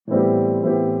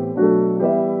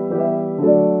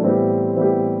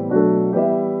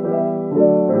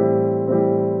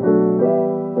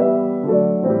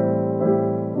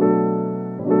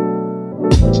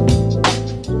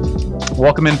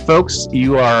Welcome in, folks.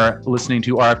 You are listening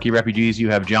to RFK Refugees.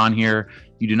 You have John here.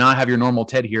 You do not have your normal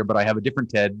Ted here, but I have a different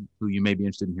Ted who you may be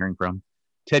interested in hearing from.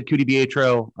 Ted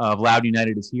Cuddy-Bietro of Loudoun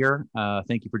United is here.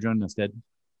 Thank you for joining us, Ted.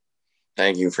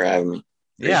 Thank you for having me.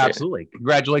 Yeah, absolutely.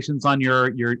 Congratulations on your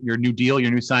new deal,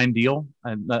 your new signed deal.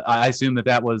 And I assume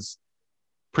that was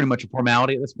pretty much a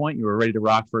formality at this point. You were ready to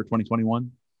rock for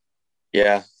 2021.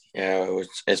 Yeah.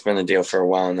 It's been a deal for a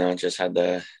while now. Just had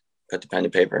to put the pen to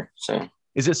paper. So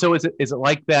is it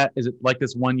like that? Is it like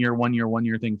this one year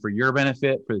thing for your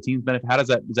benefit, for the team's benefit? How is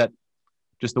that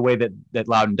just the way that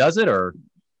Loudoun does it, or?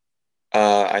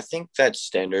 I think that's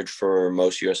standard for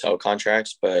most USL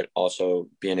contracts, but also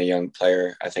being a young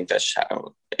player, I think that's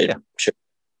how it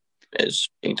is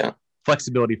being done.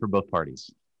 Flexibility for both parties.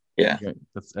 Yeah, okay.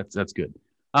 That's good.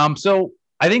 So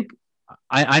I think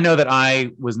I know that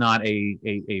I was not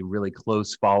a really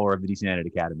close follower of the DC United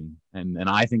Academy, and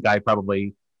I think I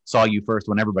probably saw you first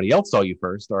when everybody else saw you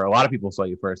first, or a lot of people saw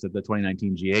you first at the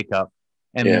 2019 GA Cup.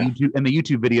 And the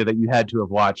YouTube video that you had to have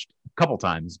watched a couple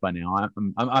times by now. I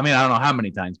mean, I don't know how many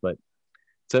times, but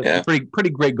it's a pretty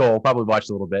great goal. Probably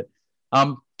watched a little bit.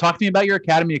 Talk to me about your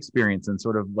academy experience and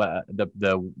sort of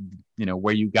the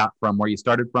where you got from, where you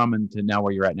started from, and to now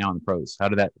where you're at now in the pros.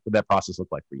 What did that process look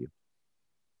like for you?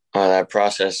 That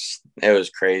process, it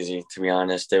was crazy, to be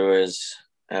honest. It was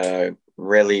a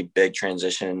really big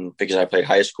transition because I played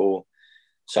high school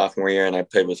sophomore year and I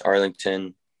played with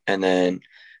Arlington, and then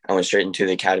I went straight into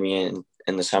the academy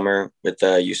in the summer with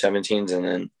the U17s. And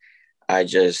then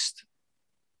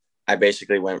I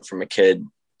basically went from a kid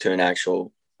to an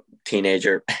actual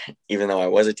teenager, even though I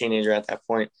was a teenager at that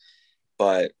point.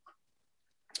 But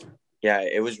yeah,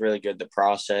 it was really good. The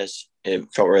process,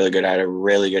 it felt really good. I had a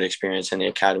really good experience in the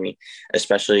academy,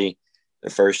 especially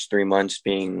the first 3 months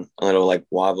being a little like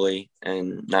wobbly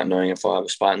and not knowing if I'll have a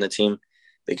spot in the team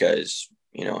because,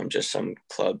 I'm just some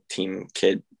club team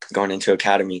kid going into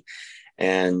academy.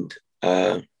 And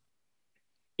I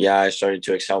started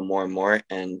to excel more and more.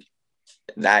 And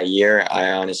that year,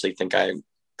 I honestly think I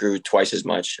grew twice as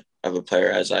much of a player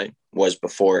as I was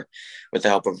before, with the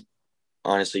help of,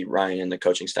 honestly, Ryan and the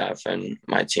coaching staff and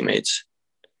my teammates.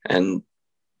 And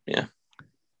yeah.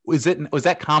 Was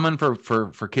that common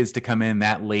for kids to come in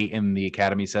that late in the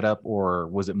academy setup, or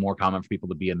was it more common for people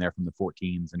to be in there from the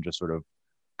 14s and just sort of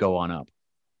go on up?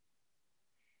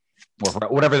 Or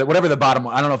whatever the bottom.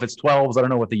 I don't know if it's 12s. I don't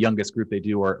know what the youngest group they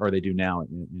do or they do now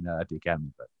at the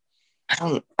academy.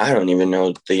 But I don't even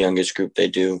know the youngest group they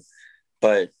do,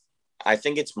 but I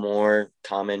think it's more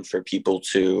common for people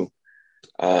to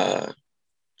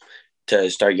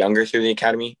start younger through the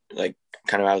academy, like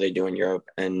kind of how they do in Europe.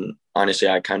 And honestly,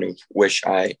 I kind of wish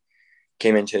I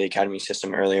came into the academy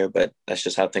system earlier, but that's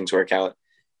just how things work out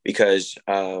because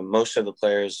most of the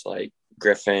players like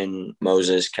Griffin,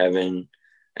 Moses, Kevin,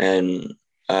 and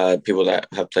people that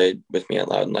have played with me at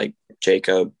Loudoun, like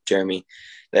Jacob, Jeremy,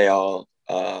 they all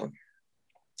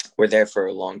were there for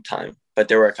a long time. But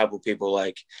there were a couple people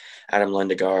like Adam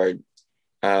Lundegaard,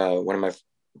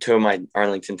 two of my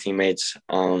Arlington teammates,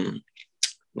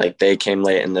 like they came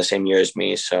late in the same year as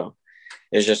me. So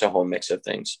it was just a whole mix of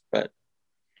things. But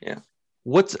yeah.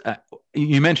 What's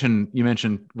you mentioned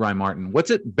Ryan Martin.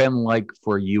 What's it been like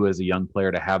for you as a young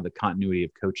player to have the continuity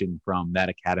of coaching from that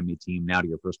academy team now to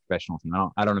your first professional team?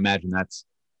 I don't imagine that's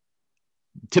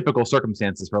typical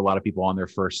circumstances for a lot of people on their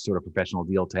first sort of professional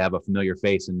deal to have a familiar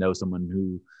face and know someone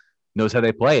who knows how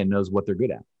they play and knows what they're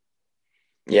good at.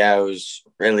 Yeah, it was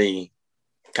really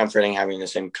comforting having the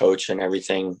same coach and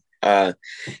everything. The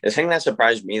thing that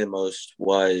surprised me the most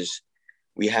was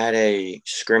we had a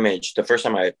scrimmage. The first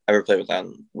time I ever played with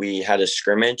them, we had a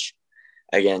scrimmage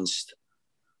against,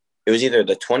 it was either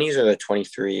the 20s or the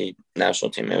 23 national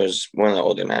team. It was one of the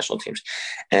older national teams.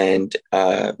 And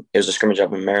it was a scrimmage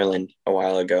up in Maryland a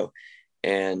while ago.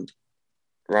 And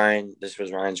this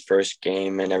was Ryan's first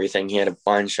game and everything. He had a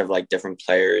bunch of like different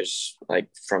players like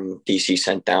from DC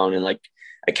sent down and like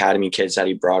academy kids that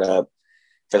he brought up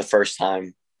for the first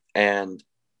time. And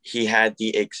he had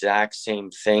the exact same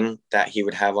thing that he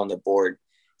would have on the board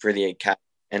for the academy.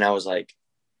 And I was like,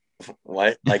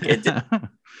 what? Like it did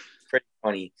pretty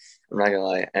funny. I'm not gonna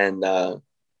lie. And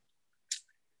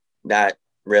that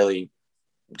really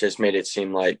just made it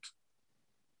seem like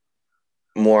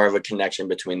more of a connection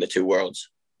between the two worlds,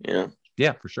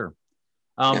 Yeah, for sure.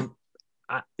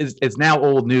 It's now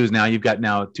old news. Now you've got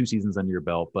 2 seasons under your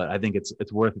belt, but I think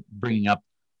it's worth bringing up.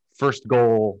 First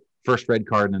goal, first red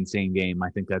card in the same game.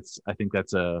 I think I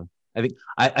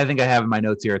have in my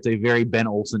notes here. It's a very Ben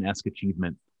Olsen-esque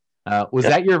achievement. Was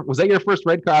that your first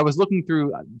red card? I was looking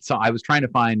through, so I was trying to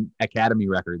find academy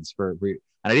records for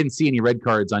and I didn't see any red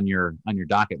cards on your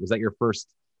docket. Was that your first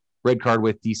red card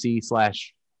with DC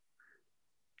slash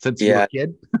since you were Yeah, a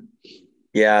kid?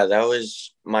 yeah, that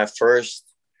was my first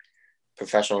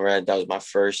professional red. That was my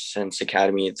first since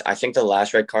academy. I think the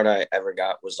last red card I ever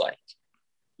got was like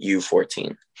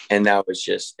U14, and that was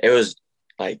just it was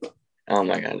like oh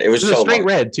my god, it It was was a so straight long.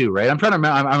 red too, right? I'm trying to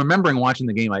remember. I'm remembering watching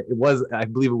the game. I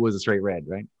believe it was a straight red,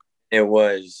 right? It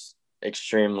was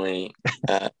extremely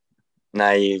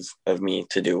naive of me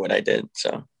to do what I did.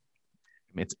 So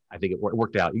I think it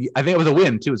worked out. I think it was a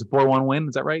win too. It's a 4-1 win.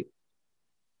 Is that right?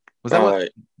 Was that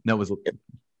what? No, it was.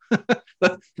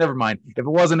 Never mind. If it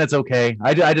wasn't, it's okay.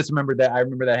 I just remembered that. I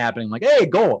remember that happening. Like, hey,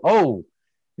 goal! Oh,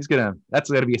 that's gonna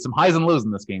be some highs and lows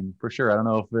in this game for sure. I don't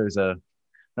know if there's a.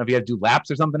 I don't know if you have to do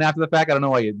laps or something after the fact. I don't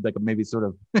know why you like maybe sort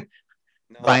of no,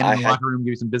 find in the locker room, give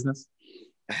you some business.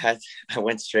 I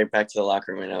went straight back to the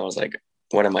locker room and I was like,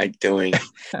 what am I doing?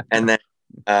 And then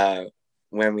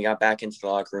when we got back into the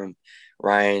locker room,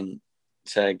 Ryan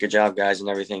said, good job, guys, and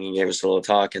everything. He gave us a little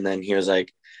talk. And then he was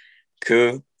like,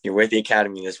 Koo, you're with the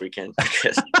academy this weekend.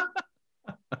 That's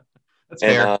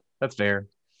fair. That's fair.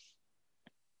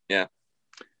 Yeah.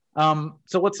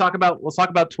 So let's talk about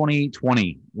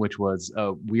 2020, which was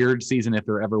a weird season if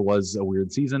there ever was a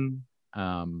weird season.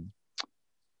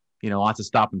 Lots of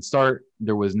stop and start.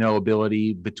 There was no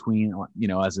ability between,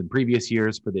 as in previous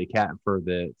years for the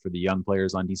young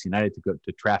players on DC United to go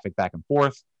to traffic back and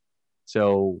forth.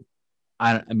 So,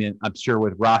 I'm sure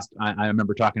with roster, I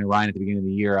remember talking to Ryan at the beginning of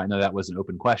the year. I know that was an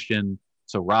open question.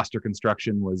 So roster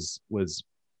construction was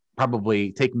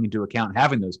probably taking into account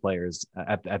having those players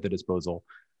at the disposal.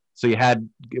 So it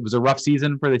was a rough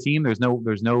season for the team. There's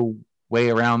no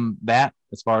way around that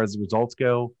as far as the results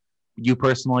go. You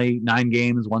personally, 9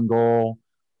 games, 1 goal,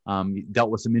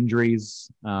 dealt with some injuries.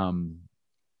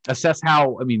 Assess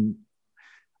how,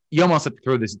 you almost have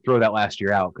to throw that last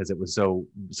year out because it was so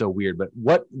weird. But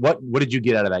what did you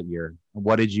get out of that year?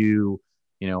 What did you,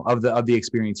 of the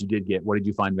experience you did get, what did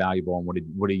you find valuable, and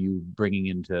what are you bringing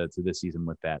into this season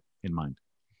with that in mind?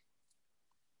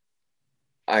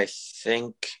 I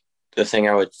think the thing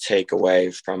I would take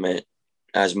away from it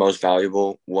as most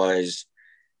valuable was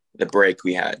the break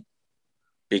we had,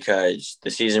 because the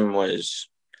season was,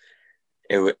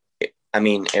 it was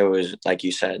like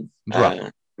you said,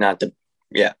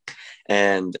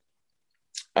 and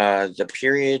the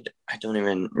period, I don't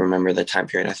even remember the time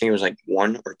period. I think it was like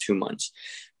 1 or 2 months,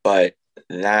 but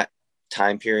that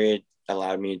time period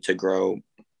allowed me to grow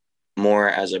more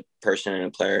as a person and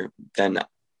a player than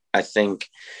I think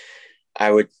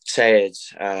I would say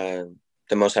it's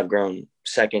the most I've grown,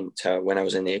 second to when I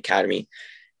was in the academy,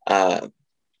 on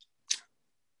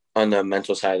the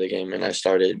mental side of the game. And I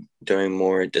started doing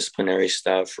more disciplinary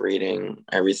stuff, reading,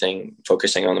 everything,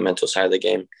 focusing on the mental side of the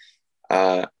game.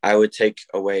 I would take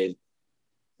away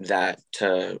that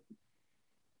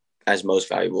as most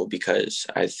valuable, because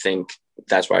I think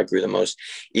that's why I grew the most.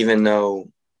 Even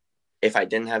though if I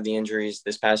didn't have the injuries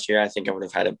this past year, I think I would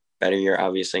have had a better year,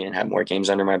 obviously, and had more games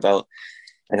under my belt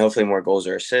and hopefully more goals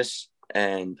or assists.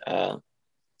 And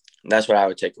that's what I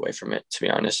would take away from it, to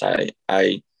be honest.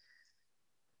 I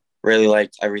really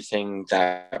liked everything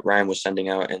that Ryan was sending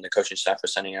out and the coaching staff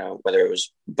was sending out, whether it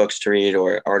was books to read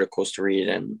or articles to read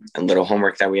and little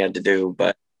homework that we had to do.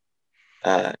 But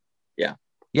yeah.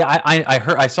 Yeah,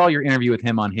 I saw your interview with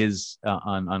him on his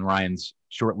on Ryan's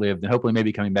short-lived and hopefully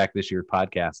maybe coming back this year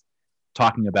podcast,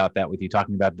 talking about that with you,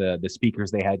 talking about the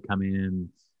speakers they had come in,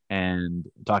 and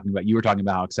you were talking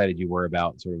about how excited you were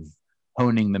about sort of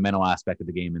honing the mental aspect of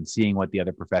the game and seeing what the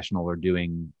other professionals are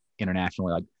doing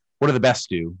internationally. Like, what do the best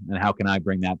do, and how can I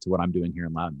bring that to what I'm doing here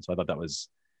in Loudoun? So I thought that was,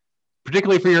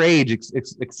 particularly for your age,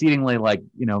 exceedingly, like,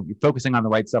 you're focusing on the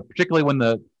right stuff, particularly when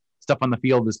the stuff on the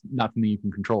field is not something you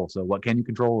can control. So what can you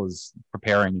control is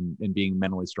preparing and being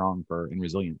mentally strong and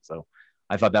resilient. So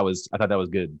I thought that was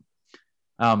good.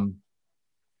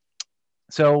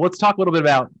 So let's talk a little bit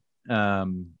about a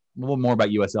little more about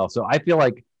USL. So I feel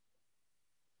like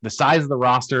the size of the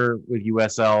roster with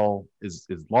USL is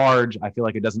large. I feel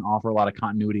like it doesn't offer a lot of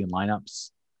continuity in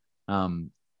lineups.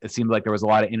 It seemed like there was a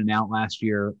lot of in and out last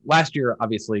year. Last year,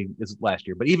 obviously, is last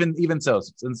year, but even so,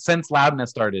 since Loudoun has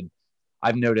started,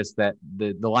 I've noticed that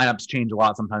the lineups change a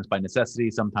lot, sometimes by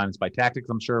necessity, sometimes by tactics,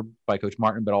 I'm sure, by Coach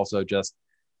Martin, but also just,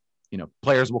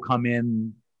 players will come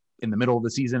in the middle of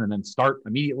the season and then start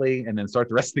immediately and then start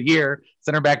the rest of the year.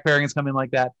 Center back pairings come in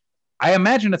like that. I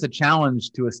imagine it's a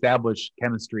challenge to establish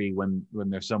chemistry when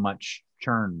there's so much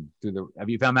churn have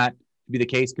you found that to be the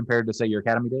case compared to, say, your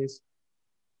academy days?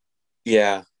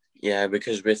 Yeah,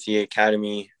 because with the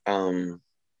academy, you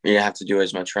didn't have to do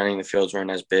as much running. The fields weren't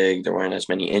as big. There weren't as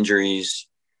many injuries.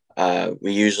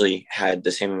 We usually had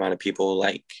the same amount of people.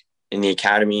 Like in the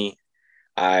academy,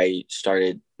 I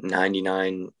started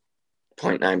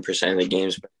 99.9% of the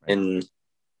games. In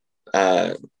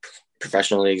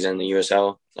professional leagues and the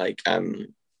USL, like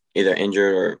I'm either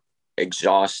injured or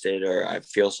exhausted, or I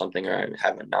feel something, or I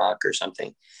have a knock or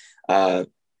something. I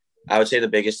would say the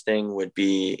biggest thing would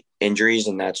be injuries,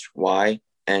 and that's why,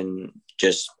 and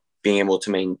just being able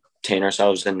to maintain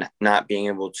ourselves and not being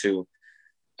able to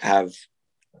have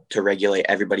to regulate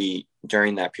everybody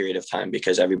during that period of time,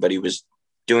 because everybody was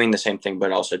doing the same thing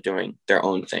but also doing their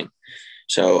own thing.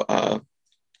 So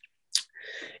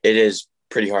it is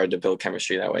pretty hard to build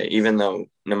chemistry that way, even though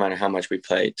no matter how much we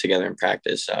play together in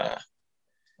practice,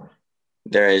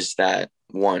 there is that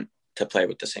want to play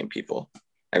with the same people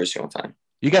every single time.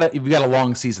 You've got a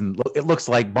long season. It looks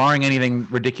like, barring anything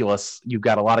ridiculous, you've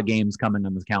got a lot of games coming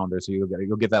on the calendar. So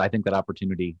you'll get that, I think, that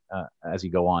opportunity as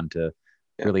you go on to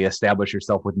really establish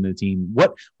yourself within the team.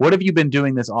 What have you been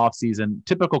doing this off season?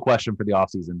 Typical question for the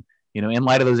off season. In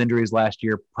light of those injuries last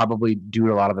year, probably due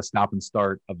to a lot of the stop and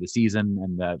start of the season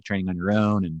and the training on your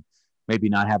own, and maybe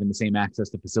not having the same access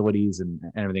to facilities and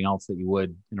everything else that you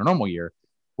would in a normal year.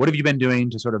 What have you been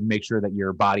doing to sort of make sure that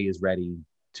your body is ready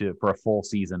for a full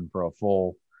season, for a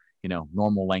full,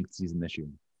 normal length season this year?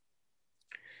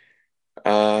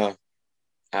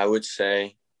 I would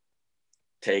say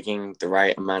taking the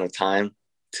right amount of time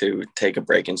to take a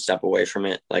break and step away from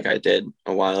it, like I did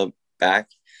a while back,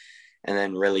 and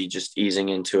then really just easing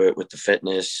into it with the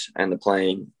fitness and the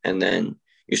playing. And then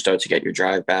you start to get your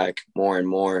drive back more and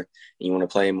more, and you want to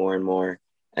play more and more.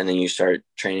 And then you start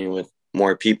training with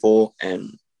more people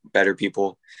and better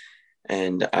people.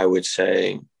 And I would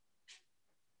say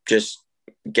just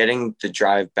getting the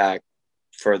drive back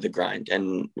for the grind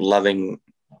and loving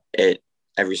it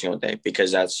every single day,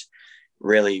 because that's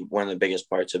really one of the biggest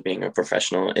parts of being a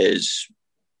professional, is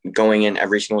going in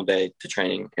every single day to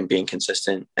training and being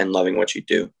consistent and loving what you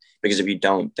do. Because if you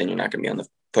don't, then you're not going to be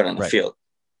put on the field.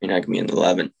 You're not going to be in the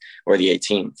 11 or the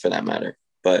 18 for that matter.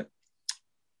 But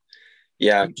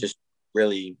yeah, just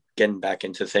really getting back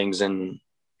into things and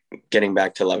getting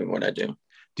back to loving what I do.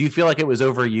 Do you feel like it was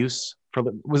overuse?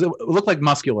 It looked like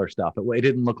muscular stuff. It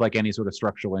didn't look like any sort of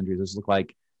structural injuries. It just looked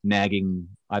like nagging,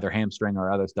 either hamstring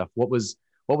or other stuff. What was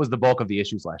the bulk of the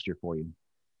issues last year for you?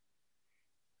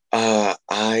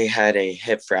 I had a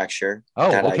hip fracture.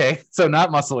 Oh, okay. So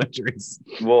not muscle injuries.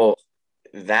 Well,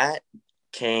 that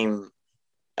came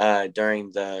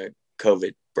during the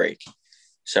COVID break.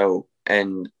 So,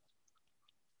 and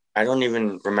I don't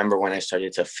even remember when I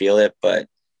started to feel it, but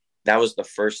that was the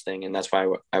first thing. And that's why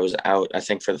I was out, I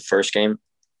think, for the first game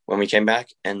when we came back.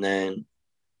 And then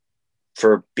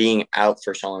for being out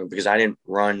for so long, because I didn't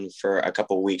run for a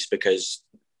couple of weeks because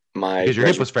your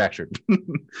hip was fractured.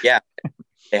 Yeah.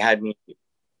 They had me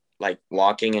like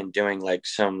walking and doing like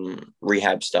some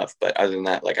rehab stuff. But other than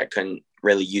that, like I couldn't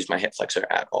really use my hip flexor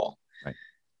at all. Right.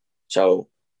 So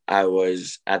I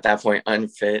was at that point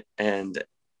unfit, and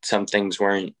some things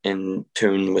weren't in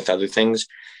tune with other things.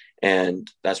 And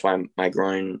that's why my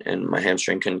groin and my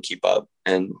hamstring couldn't keep up.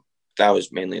 And that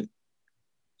was mainly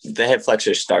the hip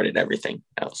flexor started everything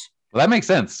else. Well, that makes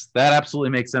sense. That absolutely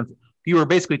makes sense. You were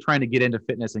basically trying to get into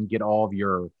fitness and get all of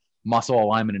your muscle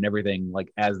alignment and everything,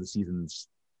 like as the season's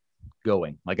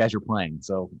going, like as you're playing.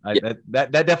 So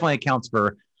that definitely accounts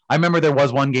for. I remember there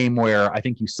was one game where I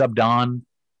think you subbed on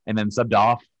and then subbed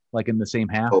off, like in the same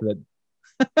half.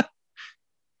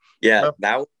 Yeah,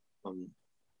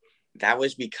 that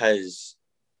was because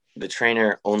the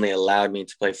trainer only allowed me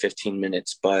to play 15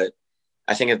 minutes, but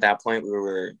I think at that point we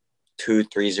were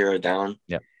 2-3-0 down.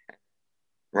 Yeah.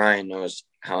 Ryan knows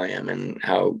how I am and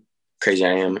how crazy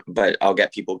I am, but I'll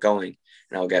get people going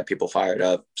and I'll get people fired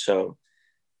up. So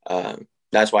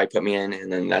that's why he put me in,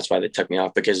 and then that's why they took me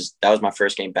off, because that was my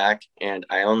first game back, and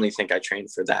I only think I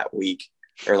trained for that week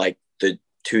or like the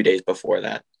 2 days before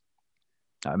that.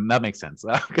 That makes sense,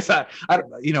 because I,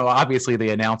 obviously the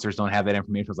announcers don't have that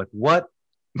information. I was like, what,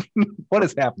 what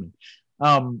is happening?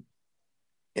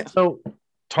 Yeah. So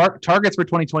targets for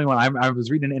 2021. I was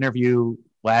reading an interview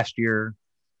last year,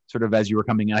 sort of as you were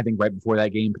coming in. I think right before that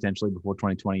game, potentially before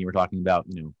 2020, you were talking about,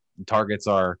 targets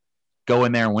are go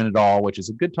in there and win it all, which is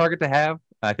a good target to have.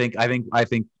 I think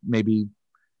maybe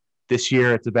this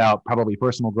year it's about probably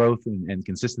personal growth and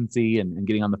consistency and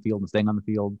getting on the field and staying on the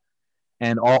field.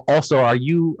 And also, are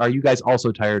you guys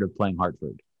also tired of playing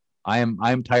Hartford?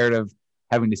 I'm tired of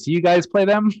having to see you guys play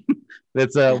them.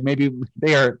 That's maybe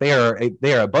they are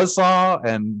a buzzsaw,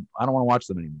 and I don't want to watch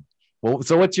them anymore. Well,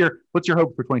 so what's your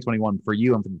hope for 2021 for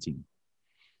you and for the team?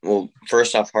 well,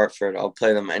 first off, Hartford, I'll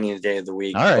play them any day of the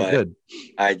week. All right, but good.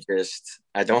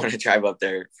 I don't want to drive up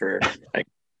there for like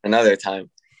another time.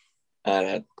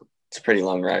 It's a pretty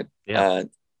long ride. Yeah.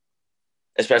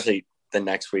 Especially the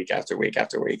next week after week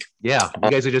after week. Yeah,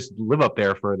 you guys would just live up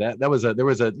there for that.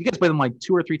 You guys played them like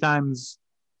 2 or 3 times,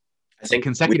 I think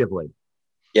consecutively.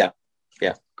 Yeah.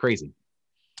 Crazy.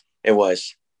 It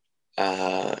was.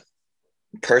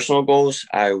 Personal goals,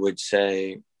 I would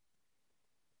say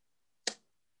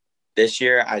this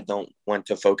year I don't want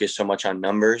to focus so much on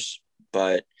numbers,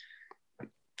 but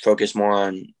focus more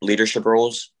on leadership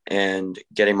roles and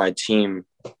getting my team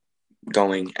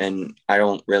going. And I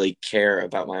don't really care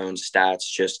about my own stats,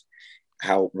 just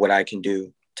what I can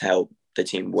do to help the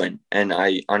team win. And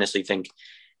I honestly think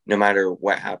no matter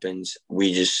what happens,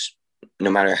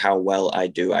 no matter how well I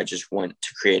do, I just want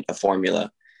to create a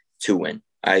formula to win.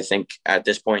 I think at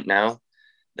this point now,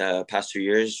 the past 2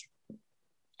 years,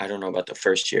 I don't know about the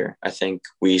first year. I think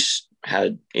we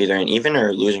had either an even or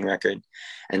a losing record.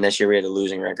 And this year we had a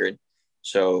losing record.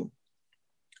 So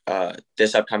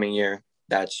this upcoming year,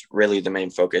 that's really the main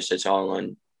focus. It's all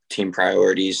on team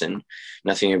priorities and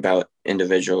nothing about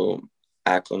individual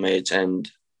acclimates. And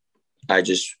I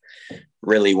just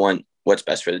really want what's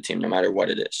best for the team, no matter what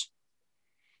it is.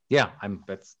 Yeah, I'm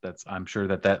sure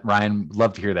that Ryan would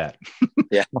love to hear that.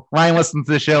 Yeah. Ryan listens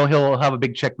to the show. He'll have a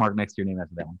big check mark next to your name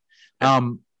after that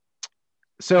one.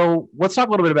 So let's talk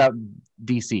a little bit about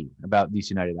DC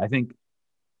United. I think,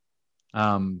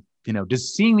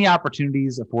 just seeing the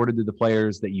opportunities afforded to the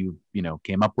players that you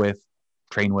came up with,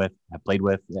 trained with, have played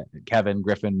with, Kevin,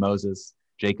 Griffin, Moses,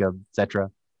 Jacob, etc.,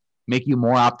 make you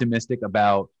more optimistic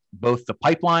about both the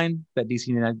pipeline that DC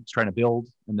United is trying to build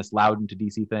and this Loudoun to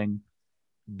DC thing,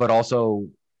 but also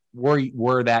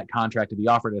were that contract to be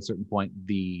offered at a certain point,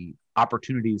 the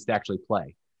opportunities to actually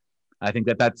play. I think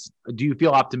do you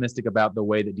feel optimistic about the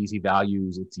way that DC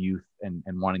values its youth and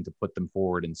wanting to put them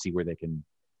forward and see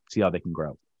how they can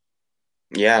grow?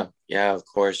 Yeah, of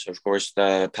course.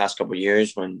 The past couple of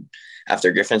years, when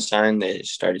after Griffin signed, they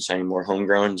started signing more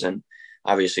homegrowns, and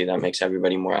obviously that makes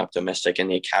everybody more optimistic in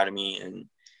the academy. And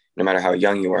no matter how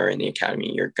young you are in the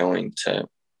academy, you're going to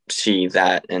see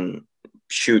that and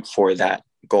shoot for that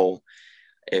goal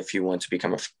if you want to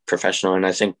become a professional. And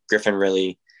I think Griffin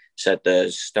really set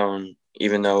the stone,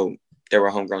 even though there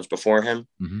were homegrowns before him.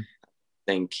 Mm-hmm.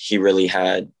 I think he really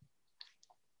had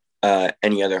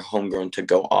any other homegrown to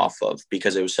go off of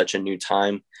because it was such a new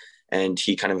time, and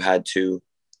he kind of had to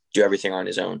do everything on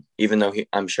his own, even though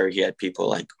I'm sure he had people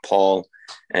like Paul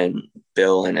and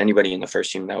Bill and anybody in the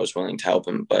first team that was willing to help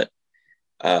him. But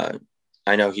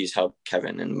I know he's helped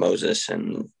Kevin and Moses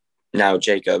and now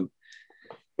Jacob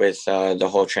with the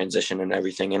whole transition and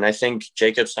everything. And I think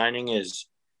Jacob's signing is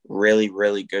really,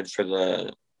 really good for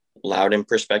the Loudoun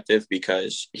perspective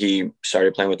because he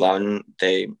started playing with Loudoun.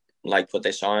 They liked what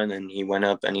they saw, and then he went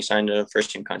up and he signed a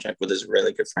first team contract, which is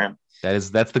really good for him. That's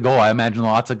the goal. I imagine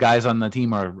lots of guys on the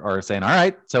team are saying, all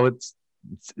right, so it's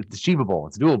achievable.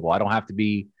 It's doable. I don't have to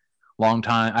be I don't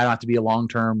have to be a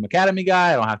long-term academy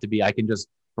guy. I can just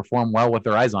perform well with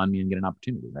their eyes on me and get an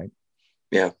opportunity. Right.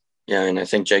 Yeah. And I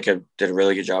think Jacob did a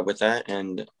really good job with that.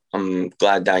 And I'm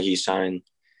glad that he signed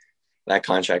that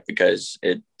contract because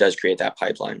it does create that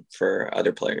pipeline for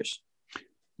other players.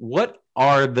 What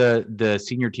are the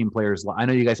senior team players? I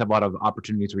know you guys have a lot of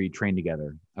opportunities where you train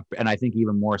together, and I think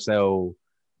even more so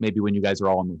maybe when you guys are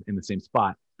all in the same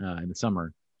spot in the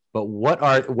summer. But what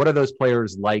are those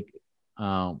players like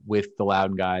with the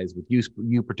Loudoun guys? With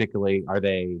you particularly, are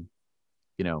they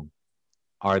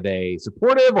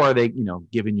supportive, or are they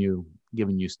giving you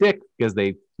stick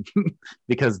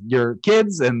because you're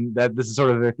kids and that this is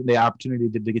sort of the opportunity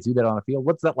to get to do that on the field?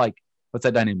 What's that like? What's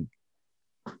that dynamic?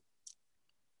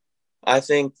 I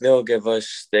think they'll give us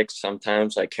sticks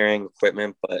sometimes, like carrying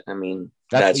equipment, but I mean,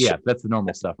 that's the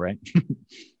normal stuff, right?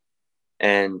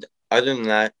 And other than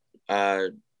that,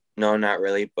 no, not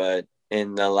really. But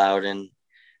in the Loudoun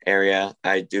area,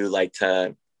 I do like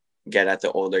to get at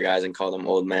the older guys and call them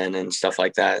old men and stuff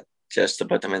like that, just to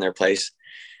put them in their place.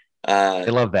 I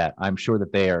love that. I'm sure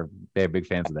that they're big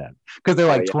fans of that because they're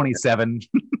like 27.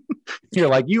 You're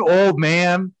like, you old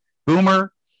man,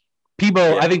 boomer.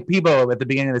 Peebo, I think Peebo at the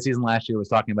beginning of the season last year was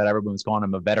talking about everyone was calling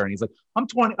him a veteran. He's like, I'm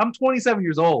 27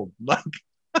 years old. Like,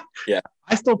 yeah,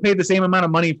 I still pay the same amount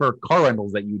of money for car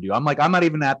rentals that you do. I'm like, I'm not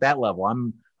even at that level.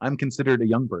 I'm considered a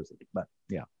young person, but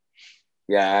yeah.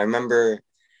 Yeah, I remember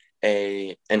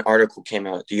an article came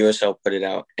out. The USL put it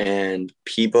out, and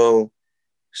Peebo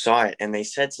saw it, and they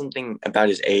said something about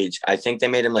his age. I think they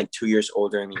made him like 2 years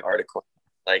older in the article.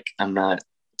 Like, I'm not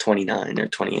 29 or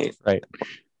 28. Right.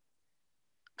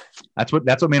 That's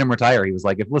what made him retire. He was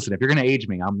like, if you're gonna age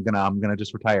me, I'm gonna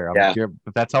just retire. Yeah,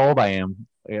 If that's how old I am,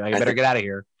 I better get out of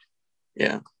here.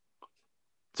 yeah.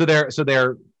 So they're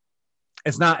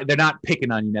not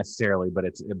picking on you necessarily,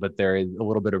 but there is a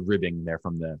little bit of ribbing there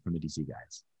from the DC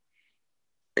guys.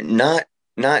 Not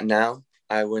now.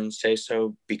 I wouldn't say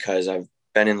so because I've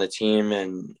been in the team,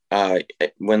 and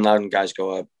when Loudon guys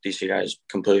go up, DC guys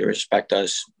completely respect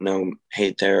us. No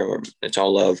hate there, or it's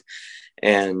all love.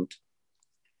 And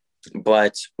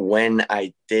but when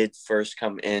I did first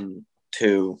come in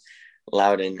to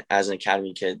Loudon as an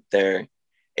academy kid, there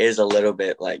is a little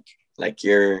bit like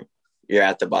you're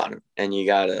at the bottom, and you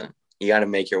gotta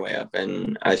make your way up.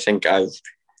 And I think I've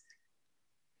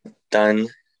done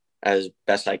as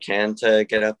best I can to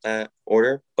get up that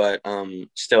order. But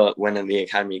still, when the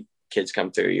academy kids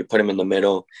come through, you put them in the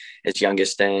middle. It's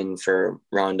youngest in for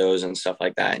rondos and stuff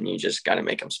like that, and you just got to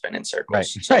make them spin in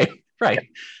circles. Right.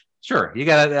 Sure, you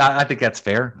got. I think that's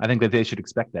fair. I think that they should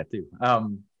expect that too.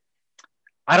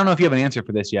 I don't know if you have an answer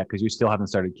for this yet because you still haven't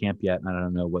started camp yet, and I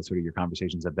don't know what sort of your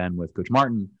conversations have been with Coach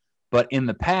Martin. But in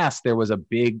the past, there was a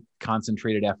big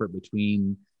concentrated effort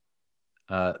between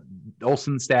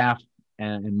Olson's staff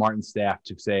and Martin's staff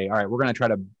to say, all right, we're going to try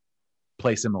to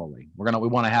play similarly. We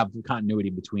want to have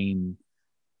continuity between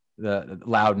the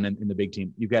Loudon and the big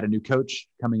team. You've got a new coach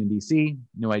coming in DC,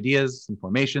 new ideas, new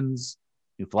formations,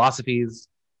 new philosophies.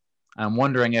 I'm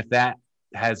wondering if that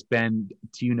has been,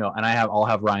 and I'll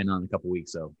have Ryan on in a couple of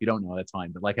weeks. So if you don't know, that's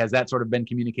fine. But like, has that sort of been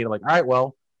communicated? Like, all right,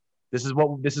 well, this is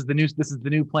the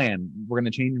new plan. We're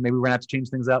going to change. Maybe we're going to have to change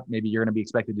things up. Maybe you're going to be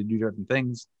expected to do different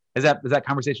things. Has that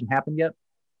conversation happened yet?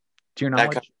 To your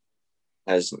knowledge? That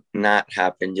has not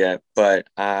happened yet, but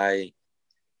I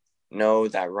know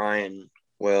that Ryan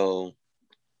will,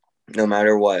 no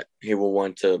matter what, he will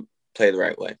want to play the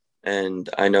right way. And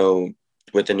I know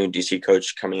with the new DC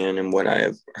coach coming in and what I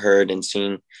have heard and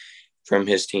seen from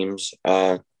his teams,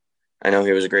 I know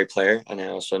he was a great player, and I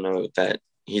also know that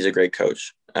he's a great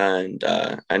coach. And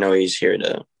I know he's here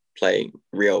to play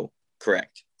real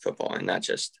correct football and not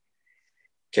just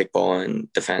kickball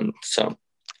and defend. So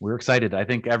we're excited. I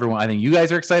think you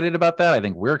guys are excited about that. I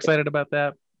think we're excited about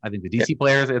that. I think the DC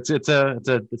players, it's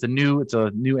a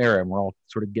new era, and we're all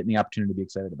sort of getting the opportunity to be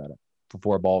excited about it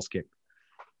before a ball's kicked.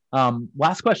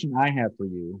 Last question I have for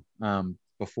you,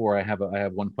 before I have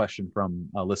one question from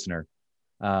a listener,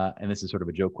 and this is sort of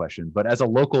a joke question, but as a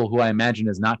local who I imagine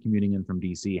is not commuting in from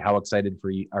DC, how excited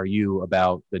are you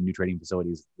about the new training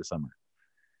facilities this summer?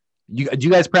 Do you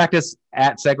guys practice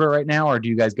at Segra right now, or do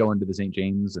you guys go into the St.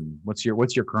 James? And what's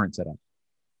your current setup?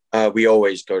 We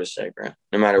always go to Segra,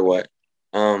 no matter what.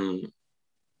 2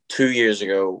 years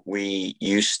ago, we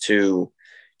used to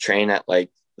train at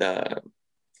like the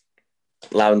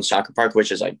Loudon Soccer Park,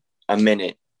 which is like a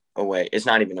minute away. It's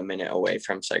not even a minute away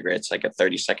from Segra. It's like a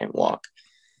 30-second walk.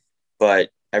 But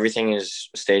everything is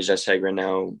staged at Segra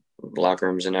now, locker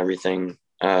rooms and everything.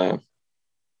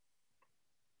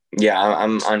 Yeah,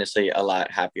 I'm honestly a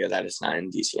lot happier that it's not in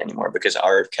DC anymore, because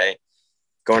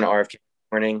going to RFK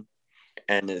morning,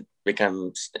 and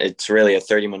it's really a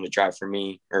 30-minute drive for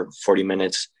me, or 40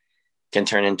 minutes, can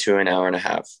turn into an hour and a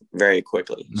half very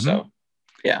quickly. Mm-hmm. So,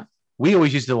 yeah. We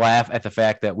always used to laugh at the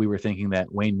fact that we were thinking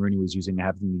that Wayne Rooney was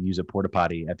having to use a porta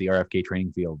potty at the RFK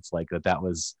training fields, like that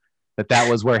was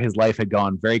where his life had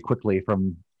gone very quickly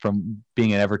from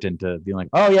being at Everton to being like,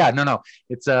 oh yeah, no,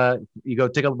 it's you go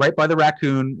take a right by the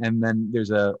Raccoon, and then there's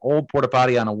a old porta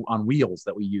potty on wheels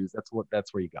that we use.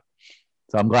 That's where you go.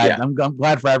 So I'm glad. Yeah. I'm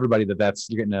glad for everybody that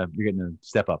you're getting to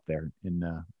step up there in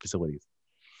facilities.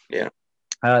 Yeah.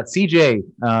 CJ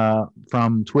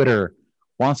from Twitter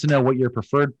wants to know what your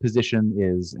preferred position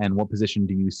is, and what position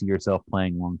do you see yourself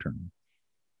playing long term?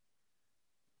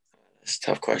 It's a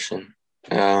tough question.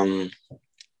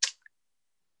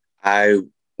 I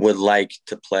would like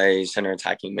to play center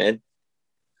attacking mid,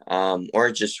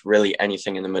 or just really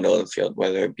anything in the middle of the field,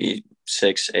 whether it be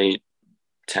 6, 8,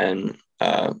 10,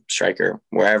 striker,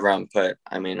 wherever I'm put.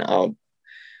 I mean, I'll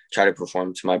try to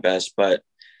perform to my best, but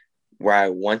where I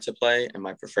want to play and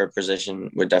my preferred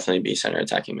position would definitely be center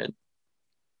attacking mid.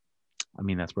 I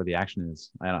mean, that's where the action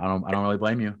is. I don't really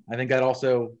blame you. I think that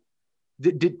also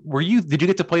did you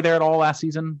get to play there at all last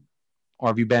season, or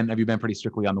have you been pretty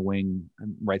strictly on the wing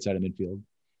and right side of midfield?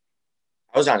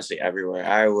 I was honestly everywhere.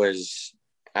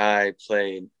 I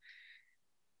played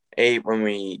 8 when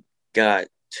we got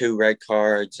 2 red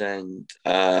cards and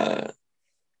 2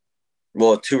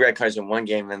 red cards in one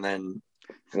game, and then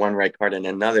 1 red card in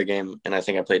another game. And I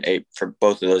think I played 8 for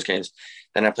both of those games.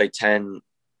 Then I played 10,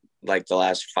 like the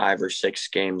last 5 or 6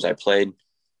 games I played.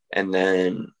 And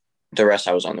then the rest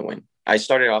I was on the wing. I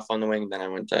started off on the wing, then I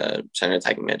went to center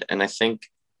attacking mid, and I think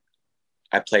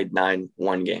I played 9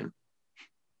 one game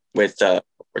with or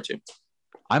two.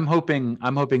 I'm hoping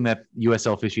that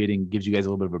USL officiating gives you guys a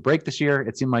little bit of a break this year.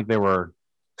 It seemed like there were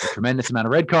a tremendous amount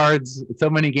of red cards, so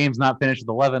many games not finished with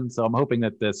 11. So I'm hoping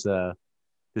that this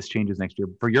changes next year.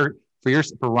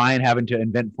 For Ryan having to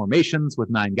invent formations with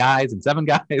 9 guys and 7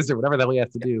 guys or whatever the hell he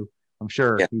has to do, I'm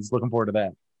sure he's looking forward to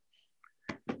that.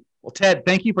 Well, Ted,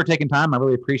 thank you for taking time. I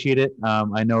really appreciate it.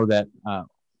 I know that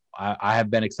I have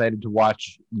been excited to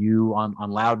watch you on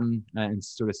Loudoun and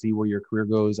sort of see where your career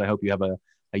goes. I hope you have a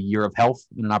year of health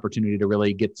and an opportunity to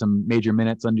really get some major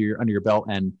minutes under your belt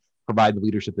and provide the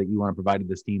leadership that you want to provide to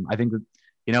this team. I think that,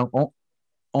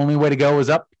 only way to go is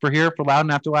up for Loudoun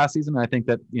after last season. And I think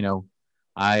that,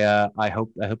 I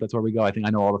hope that's where we go. I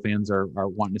know all the fans are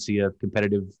wanting to see a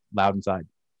competitive Loudoun side.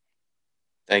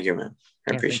 Thank you, man.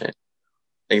 I appreciate it.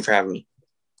 Thank you for having me.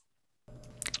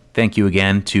 Thank you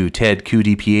again to Ted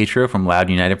Ku-DiPietro from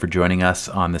Loudoun United for joining us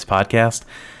on this podcast.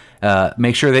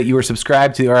 Make sure that you are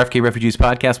subscribed to the RFK Refugees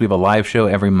podcast. We have a live show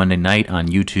every Monday night on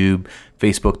YouTube,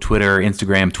 Facebook, Twitter,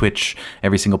 Instagram, Twitch,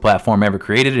 every single platform ever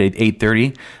created at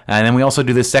 8:30. And then we also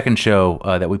do this second show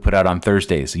that we put out on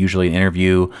Thursdays. Usually an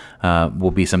interview,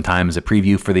 will be sometimes a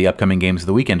preview for the upcoming games of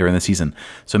the weekend during the season.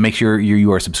 So make sure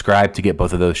you are subscribed to get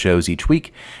both of those shows each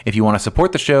week. If you want to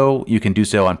support the show, you can do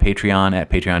so on Patreon at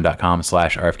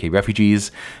patreon.com/RFK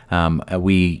Refugees.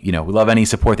 We love any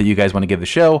support that you guys want to give the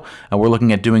show. We're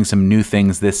looking at doing some new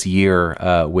things this year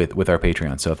with our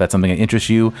Patreon. So if that's something that interests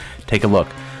you, take a look.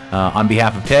 On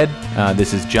behalf of Ted,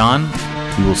 this is John.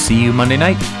 We will see you Monday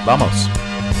night. Vamos.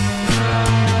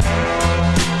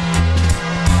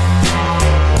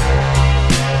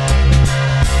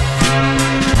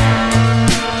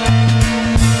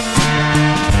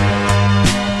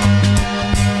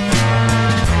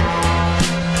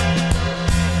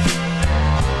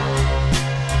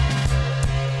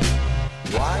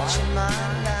 Watching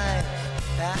my life.